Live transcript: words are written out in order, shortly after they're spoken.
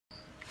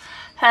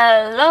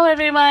Hello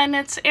everyone,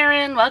 it's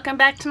Erin. Welcome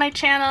back to my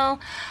channel.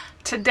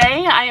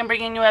 Today I am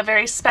bringing you a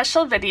very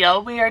special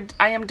video.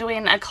 I am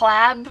doing a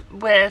collab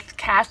with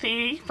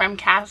Kathey from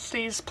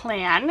Kathey's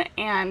Plan,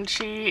 and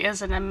she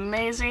is an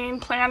amazing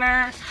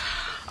planner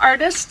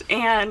artist,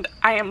 and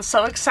I am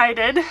so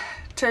excited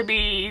to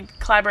be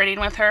collaborating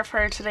with her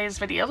for today's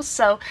video.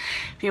 So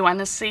if you want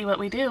to see what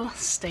we do,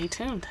 stay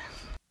tuned.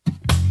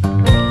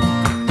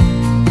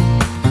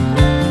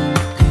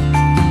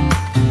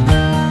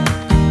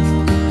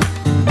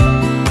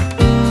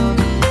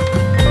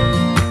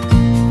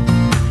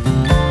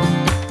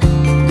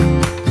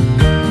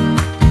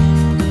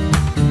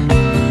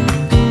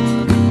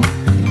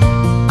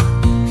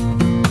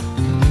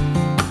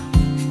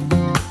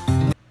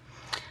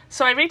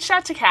 So I reached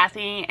out to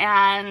Kathey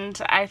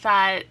and I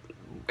thought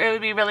it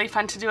would be really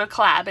fun to do a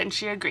collab, and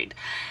she agreed.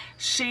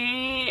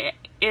 She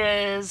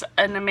is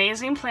an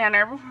amazing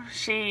planner.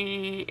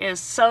 She is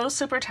so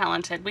super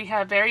talented. We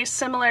have very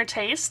similar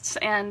tastes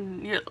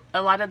and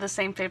a lot of the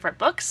same favorite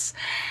books,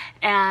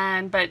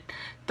 but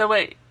the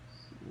way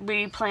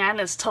we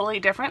plan is totally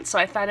different, so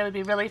I thought it would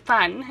be really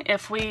fun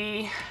if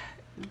we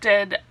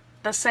did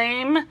the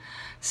same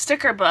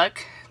sticker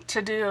book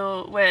to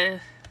do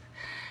with,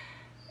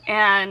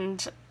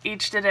 and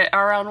each did it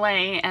our own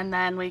way, and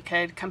then we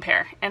could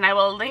compare. And I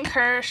will link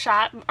her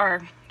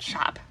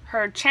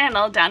her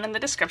channel down in the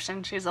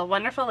description. She's a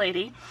wonderful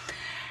lady,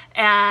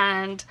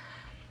 and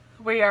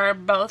we are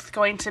both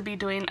going to be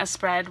doing a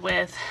spread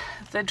with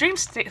the Dream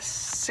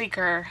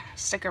Seeker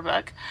sticker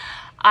book.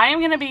 I am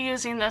going to be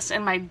using this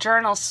in my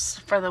journals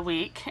for the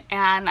week,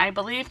 and I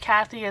believe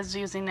Kathey is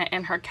using it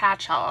in her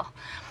catch-all.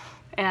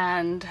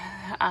 And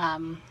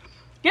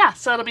yeah,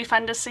 so it'll be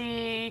fun to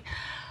see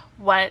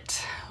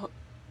what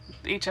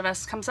each of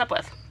us comes up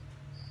with.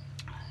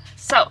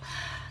 So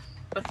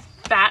with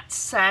that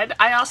said,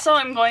 I also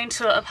am going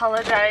to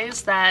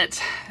apologize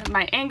that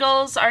my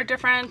angles are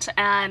different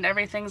and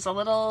everything's a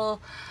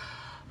little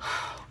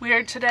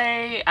weird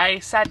today. I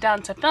sat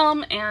down to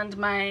film and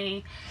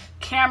my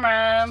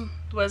camera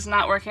was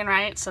not working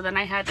right, so then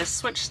I had to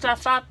switch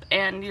stuff up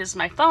and use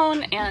my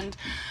phone, and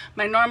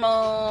my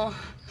normal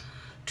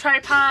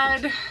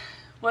tripod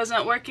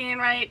wasn't working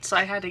right, so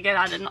I had to get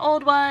out an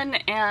old one,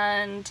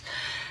 and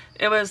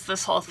it was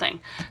this whole thing.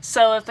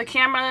 So if the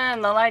camera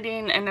and the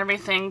lighting and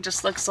everything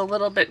just looks a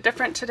little bit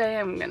different today,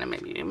 I'm gonna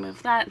maybe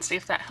move that and see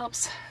if that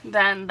helps,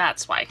 then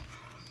that's why.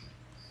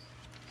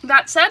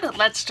 That said,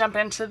 let's jump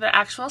into the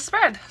actual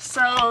spread.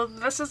 So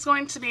this is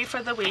going to be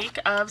for the week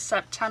of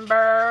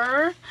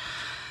September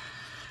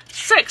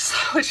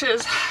 6th, which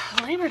is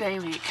Labor Day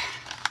week.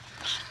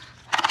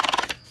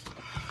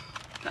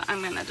 So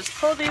I'm gonna just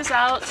pull these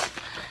out,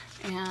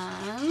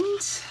 and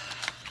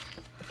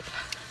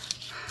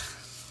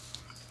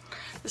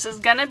this is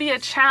gonna be a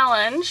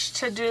challenge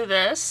to do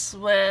this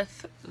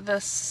with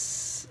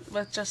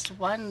just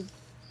one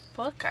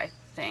book, I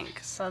think.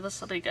 So this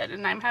will be good.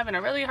 And I'm having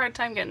a really hard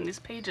time getting these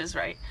pages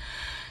right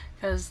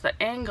because the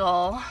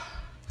angle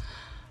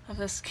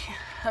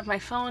of my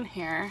phone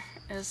here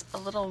is a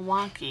little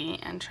wonky,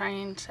 and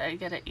trying to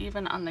get it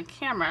even on the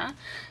camera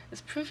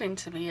is proving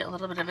to be a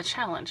little bit of a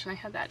challenge. And I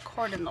had that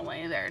cord in the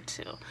way there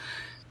too.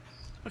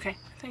 Okay,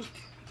 I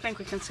think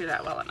we can see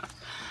that well enough.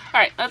 All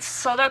right,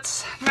 that's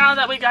now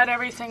that we got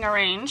everything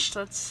arranged,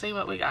 let's see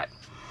what we got.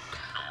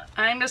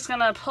 I'm just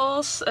gonna pull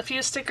a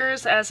few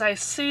stickers as I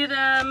see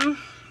them.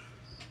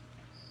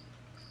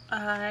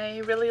 I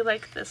really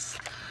like this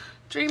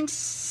Dream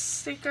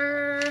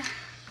Seeker.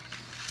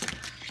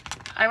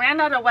 I ran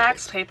out of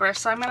wax paper,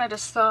 so I'm gonna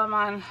just throw them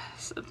on,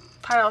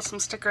 pile some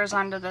stickers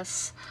onto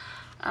this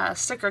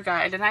sticker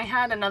guide. And I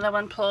had another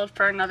one pulled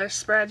for another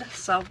spread,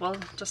 so we'll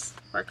just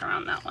work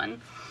around that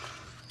one.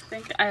 I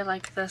think I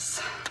like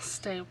this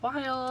Stay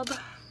Wild.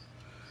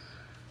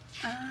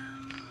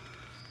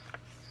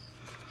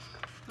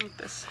 Like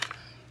this.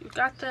 You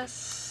got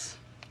this.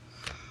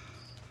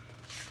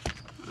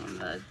 And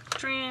the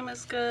Dream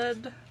is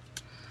good.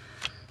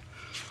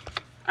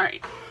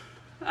 Alright.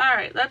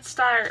 Alright, let's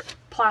start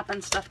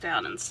plopping stuff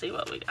down and see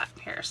what we got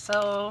here.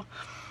 So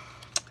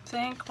I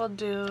think we'll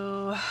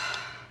do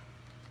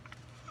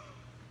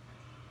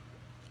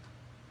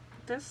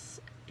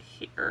this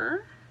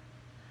here.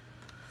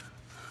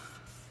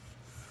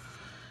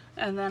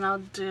 And then I'll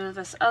do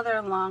this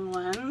other long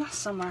one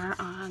somewhere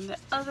on the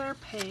other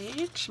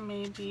page,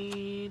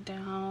 maybe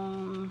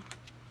down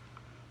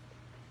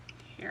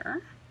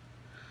here.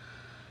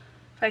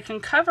 If I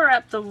can cover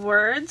up the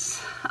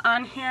words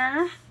on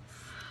here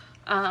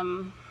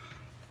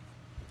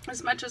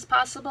as much as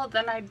possible,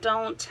 then I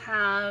don't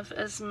have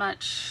as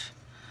much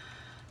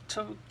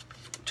to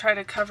try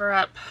to cover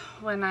up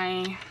when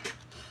I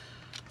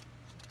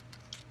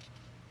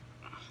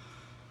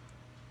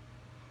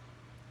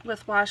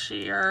with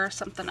washi or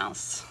something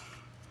else,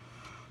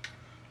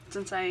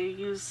 since I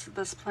use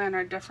this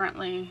planner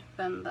differently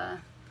than the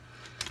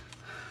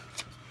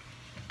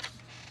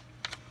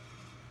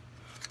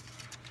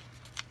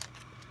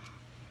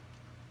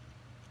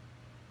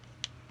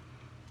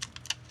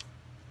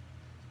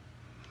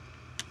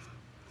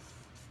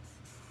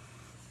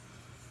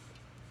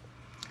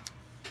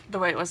the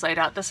way it was laid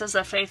out. This is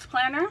a faith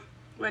planner,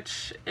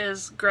 which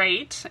is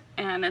great,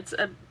 and it's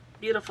a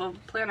beautiful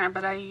planner,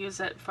 but I use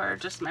it for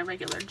just my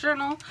regular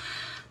journal.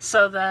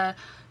 So the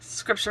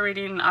scripture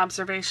reading,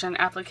 observation,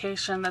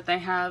 application that they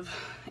have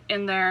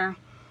in there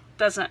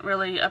doesn't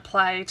really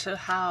apply to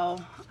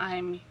how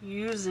I'm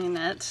using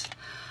it,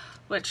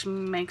 which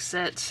means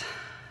that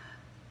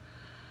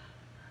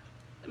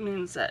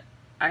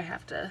I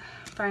have to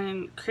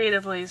find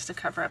creative ways to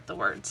cover up the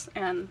words,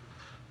 and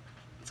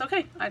it's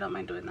okay. I don't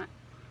mind doing that.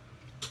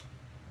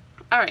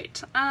 All right,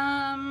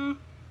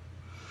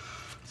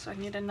 so I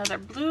need another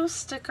blue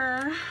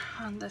sticker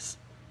on this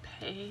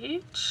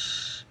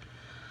page.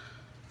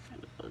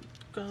 We'll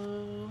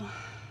go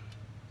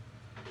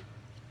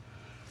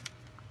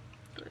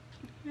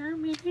here,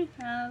 maybe?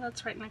 Yeah,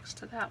 that's right next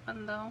to that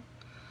one, though.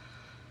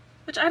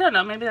 Which, I don't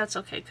know, maybe that's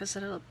okay, because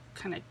it'll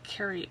kind of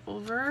carry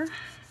over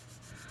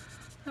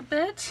a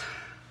bit.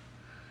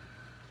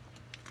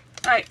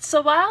 Alright,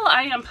 so while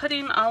I am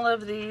putting all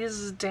of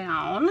these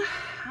down,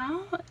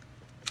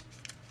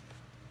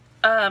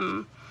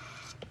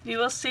 you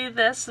will see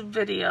this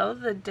video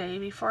the day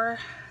before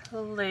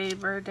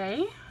Labor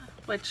Day,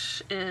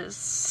 which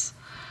is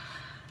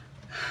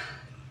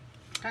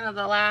kind of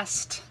the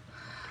last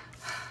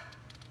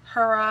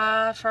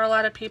hurrah for a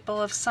lot of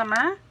people of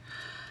summer.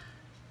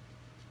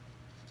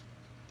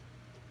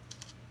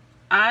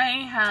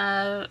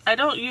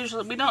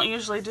 We don't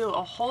usually do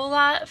a whole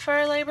lot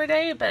for Labor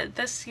Day, but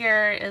this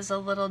year is a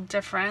little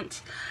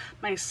different.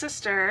 My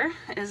sister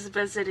is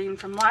visiting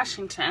from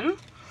Washington,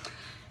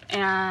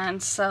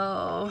 and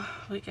so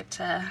we get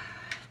to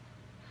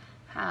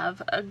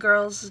have a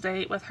girls'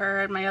 date with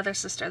her and my other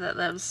sister that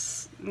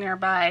lives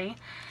nearby,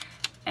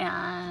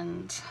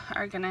 and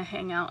are gonna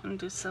hang out and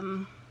do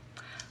some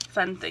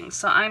fun things.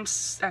 So I'm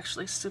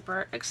actually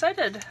super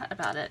excited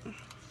about it.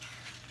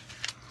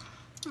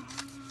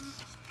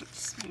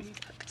 Let's maybe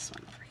put this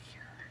one over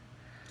here.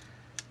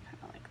 Kind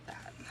of like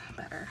that,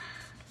 better.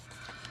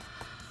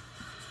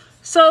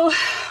 So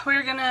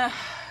we're gonna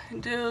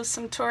do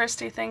some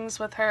touristy things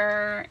with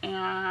her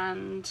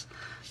and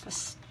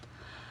just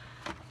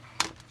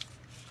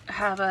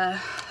have a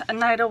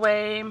night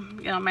away.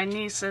 You know, my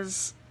niece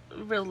is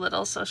real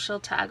little, so she'll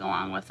tag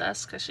along with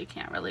us because she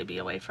can't really be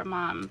away from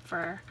mom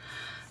for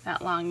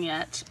that long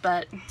yet,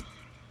 but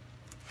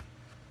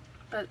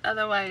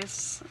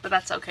otherwise, but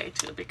that's okay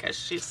too, because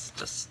she's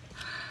just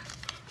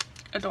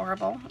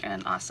adorable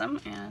and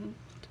awesome, and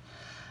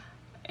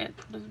it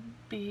would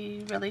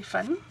be really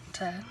fun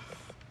to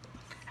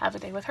have a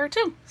day with her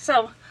too.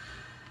 So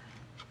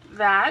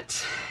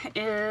that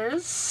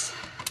is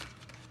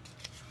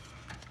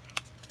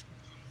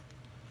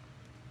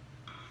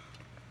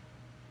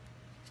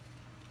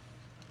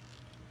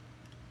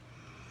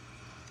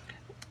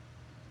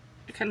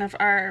kind of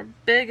our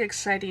big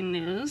exciting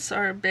news,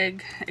 or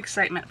big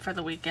excitement for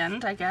the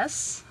weekend, I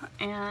guess.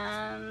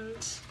 And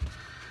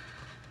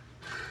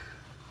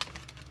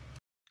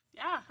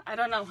yeah, I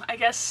don't know, I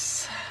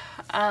guess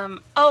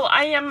oh,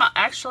 I am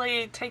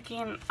actually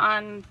taking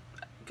on,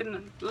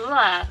 can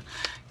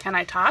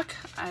I talk?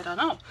 I don't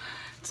know.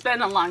 It's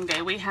been a long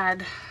day. We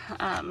had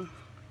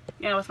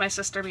you know, with my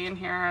sister being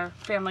here, a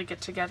family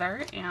get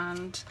together,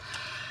 and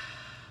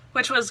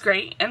which was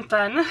great and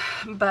fun,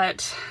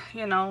 but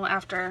you know,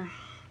 after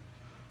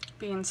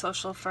being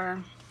social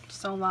for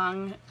so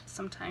long,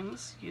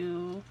 sometimes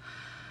you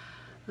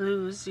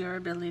lose your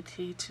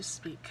ability to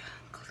speak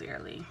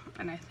clearly,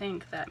 and I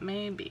think that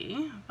may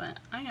be what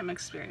I am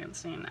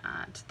experiencing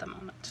at the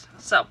moment.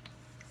 So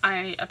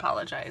I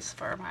apologize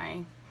for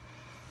my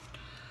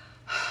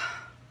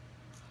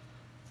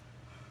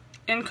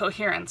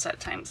incoherence at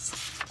times.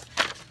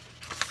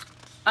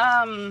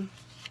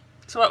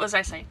 So what was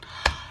I saying?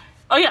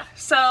 Oh yeah,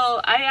 so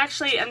I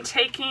actually am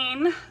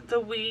taking the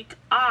week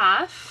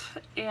off,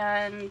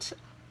 and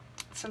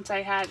since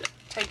I had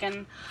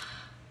taken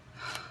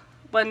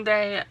one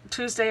day,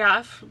 Tuesday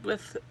off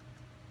with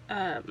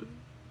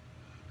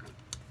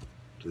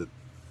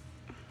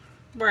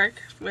work,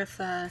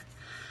 with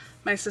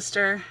my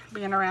sister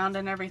being around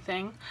and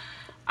everything,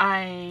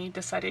 I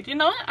decided, you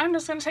know what, I'm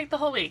just going to take the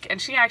whole week.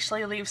 And she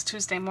actually leaves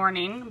Tuesday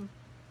morning,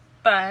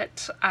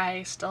 but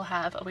I still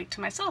have a week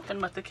to myself,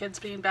 and with the kids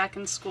being back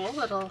in school,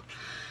 it'll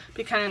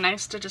be kind of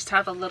nice to just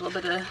have a little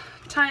bit of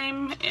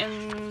time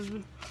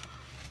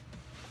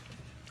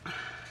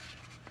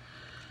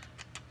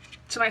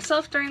to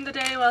myself during the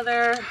day while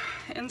they're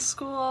in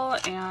school,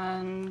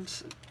 and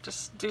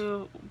just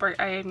do work.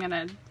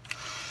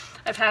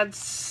 I've had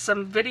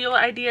some video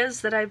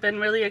ideas that I've been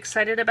really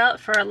excited about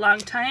for a long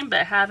time,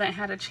 but haven't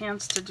had a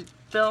chance to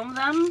film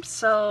them,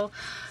 so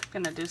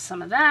I'm gonna do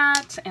some of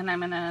that, and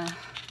I'm gonna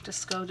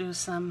just go do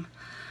some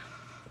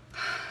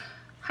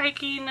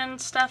hiking and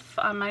stuff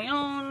on my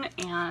own,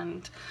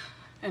 and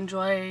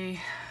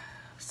enjoy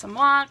some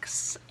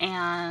walks,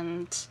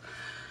 and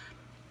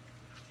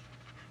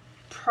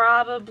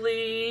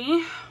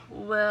probably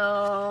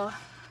will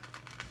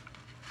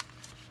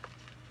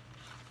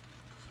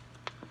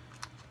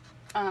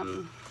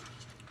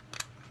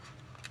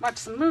watch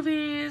some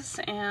movies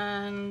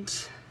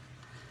and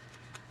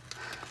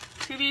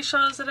TV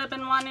shows that I've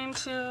been wanting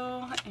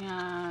to,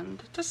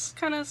 and just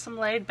kind of some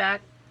laid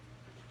back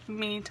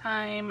me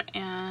time,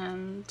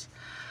 and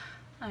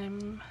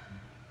I'm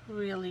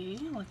really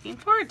looking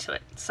forward to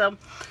it. So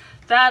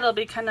that'll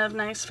be kind of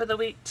nice for the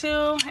week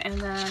too,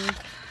 and then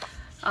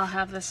I'll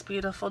have this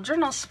beautiful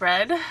journal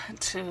spread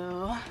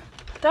to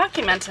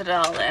document it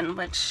all in,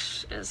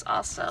 which is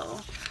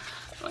also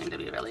going to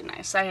be really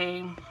nice.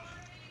 I'll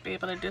be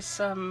able to do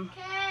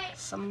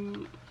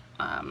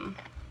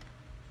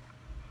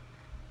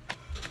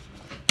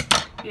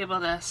be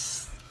able to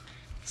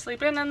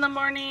sleep in the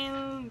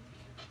morning,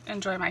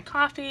 enjoy my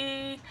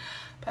coffee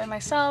by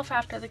myself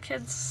after the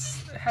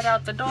kids head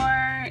out the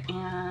door,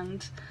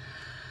 and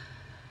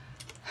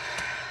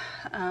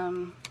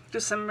do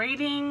some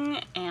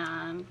reading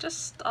and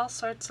just all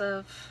sorts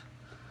of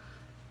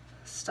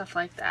stuff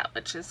like that,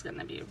 which is going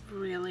to be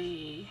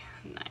really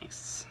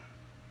nice.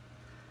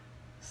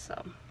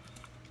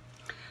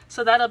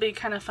 So that'll be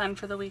kind of fun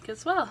for the week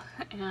as well,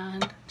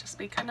 and just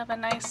be kind of a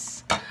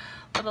nice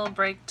little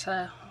break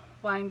to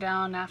wind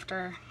down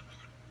after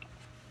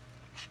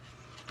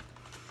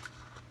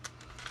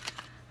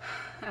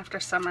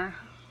summer.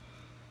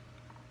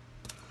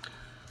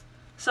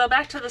 So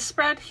back to the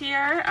spread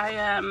here. I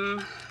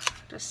am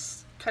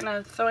just kind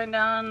of throwing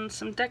down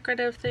some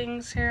decorative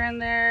things here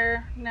and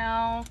there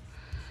now,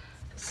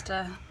 just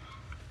to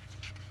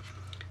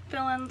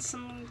fill in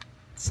some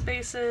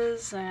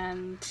spaces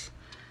and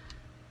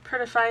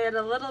prettify it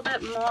a little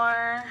bit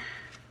more.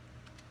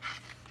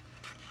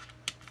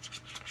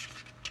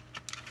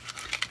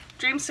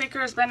 Dreamseeker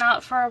has been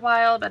out for a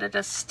while, but it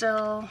is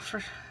still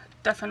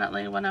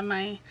definitely one of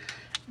my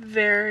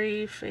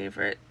very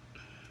favorite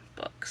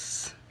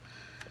books.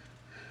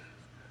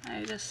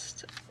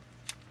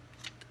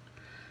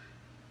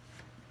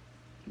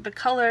 The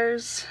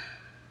colors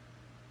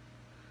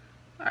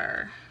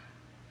are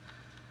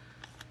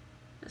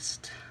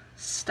just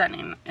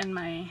stunning in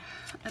my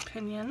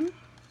opinion.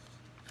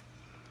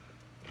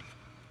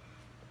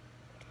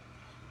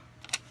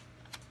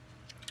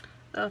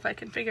 Though if I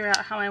can figure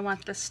out how I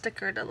want the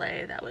sticker to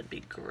lay, that would be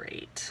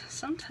great.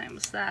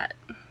 Sometimes that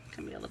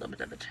can be a little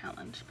bit of a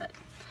challenge, but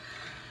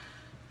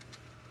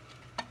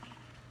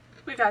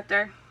we got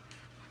there.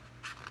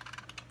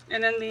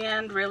 And in the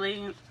end,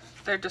 really,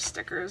 they're just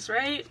stickers,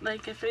 right?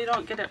 Like, if you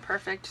don't get it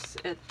perfect,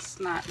 it's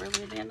not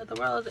really the end of the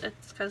world.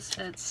 It's because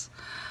it's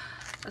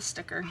a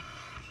sticker.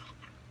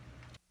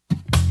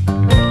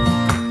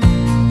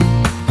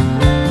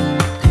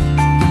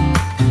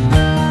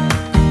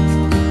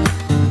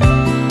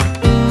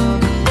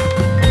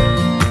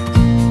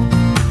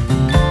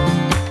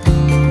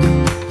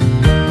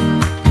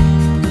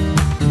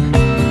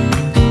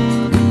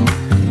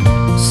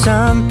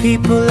 Some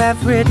people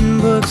have written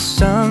books,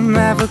 some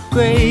have a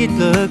great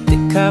look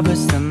that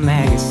covers the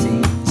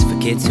magazines for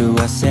kids who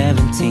are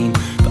 17.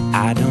 But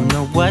I don't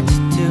know what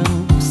to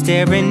do,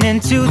 staring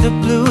into the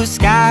blue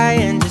sky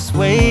and just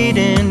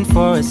waiting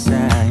for a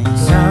sign.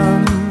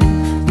 Some,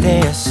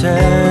 they are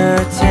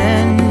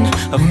certain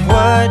of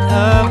what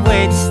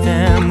awaits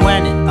them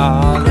when it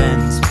all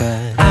ends.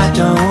 But I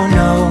don't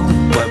know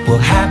what will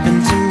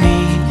happen to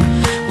me.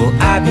 Will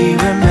I be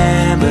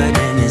remembered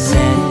in a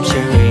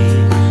century?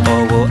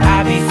 Or will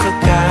I be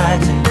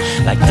forgotten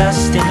like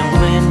dust in the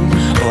wind,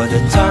 or the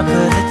talk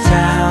of the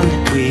town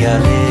that we are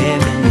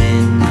living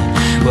in?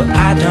 Well,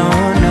 I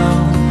don't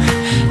know,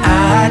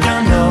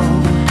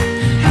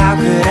 how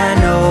could I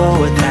know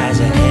what lies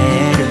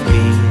ahead of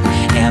me?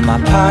 Am I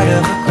part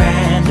of a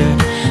grander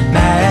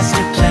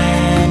master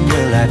plan?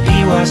 Will I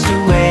be washed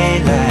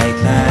away like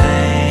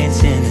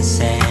lines in the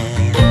sand?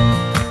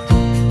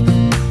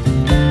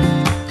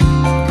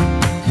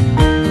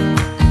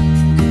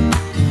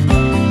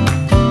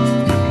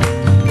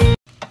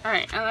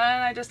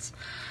 I just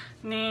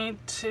need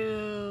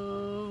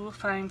to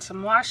find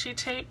some washi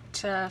tape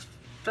to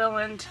fill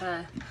in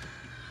to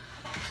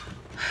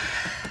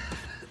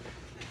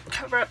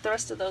cover up the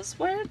rest of those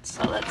words.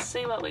 So let's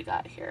see what we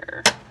got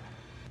here.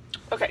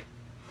 Okay,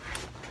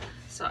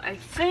 so I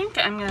think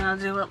I'm gonna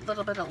do a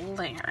little bit of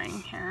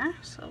layering here.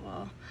 So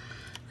we'll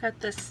got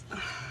this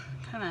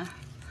kind of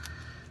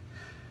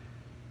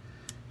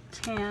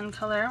tan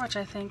color, which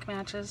I think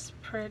matches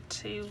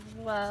pretty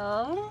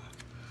well.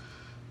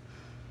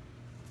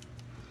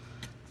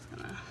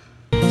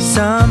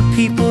 Some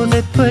people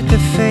that put their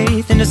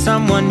faith into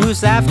someone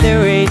who's half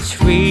their age,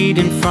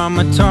 reading from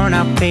a torn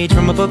out page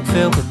from a book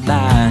filled with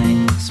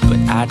lies. But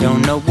I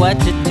don't know what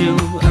to do.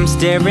 I'm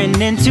staring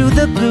into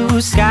the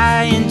blue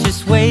sky and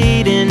just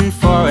waiting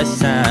for a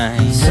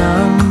sign.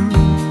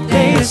 Some,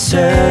 they are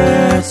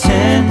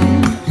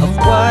certain of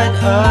what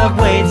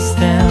awaits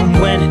them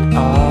when it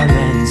all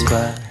ends.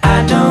 But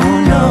I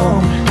don't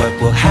know what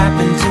will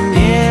happen to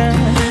me.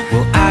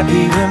 Will I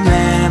be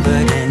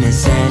remembered in a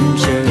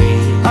century?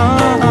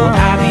 Or will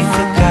I be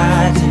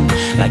forgotten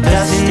like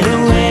dust in the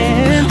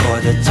wind,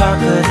 or the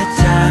talk of the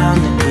town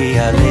that we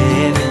are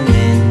living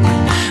in?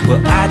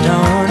 Well, I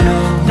don't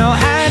know. No,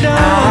 I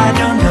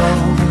don't know.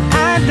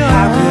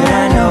 How could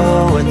I know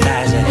what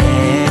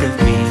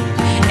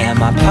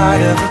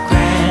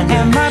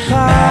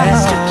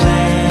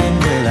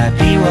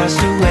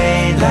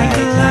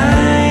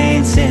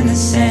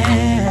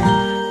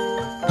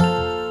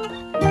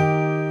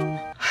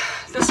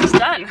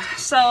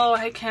so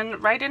I can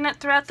write in it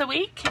throughout the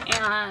week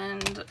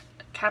and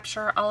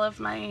capture all of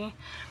my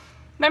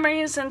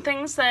memories and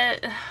things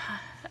that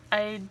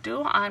I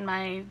do on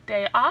my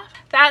day off.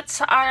 That's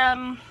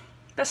the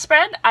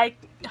spread. I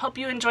hope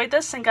you enjoyed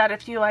this and got a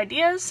few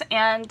ideas,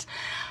 and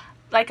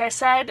like I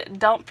said,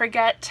 don't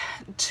forget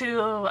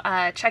to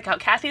check out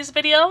Kathey's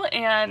video,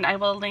 and I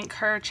will link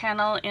her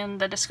channel in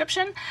the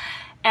description,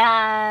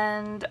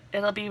 and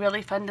it'll be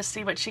really fun to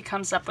see what she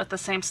comes up with the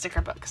same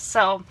sticker book.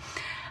 So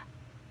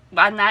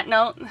on that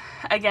note,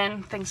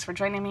 again, thanks for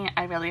joining me.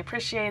 I really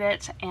appreciate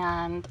it,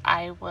 and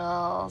I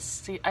will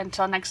see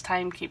until next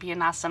time. Keep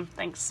being awesome.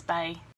 Thanks. Bye.